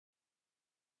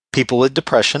People with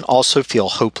depression also feel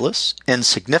hopeless,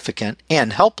 insignificant,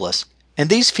 and helpless, and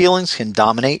these feelings can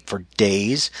dominate for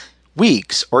days,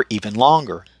 weeks, or even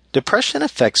longer. Depression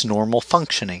affects normal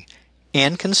functioning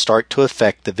and can start to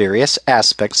affect the various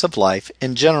aspects of life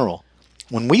in general.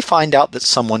 When we find out that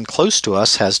someone close to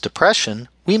us has depression,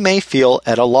 we may feel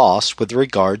at a loss with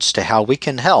regards to how we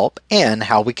can help and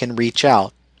how we can reach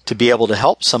out. To be able to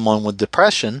help someone with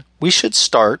depression, we should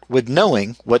start with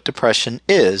knowing what depression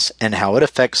is and how it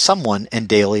affects someone in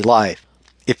daily life.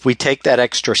 If we take that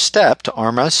extra step to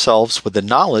arm ourselves with the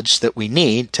knowledge that we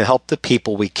need to help the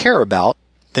people we care about,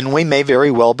 then we may very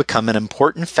well become an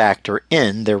important factor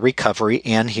in their recovery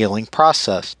and healing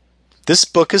process. This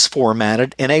book is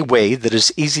formatted in a way that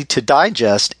is easy to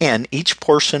digest, and each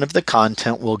portion of the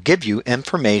content will give you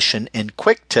information and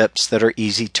quick tips that are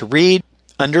easy to read,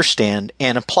 understand,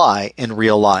 and apply in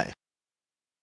real life.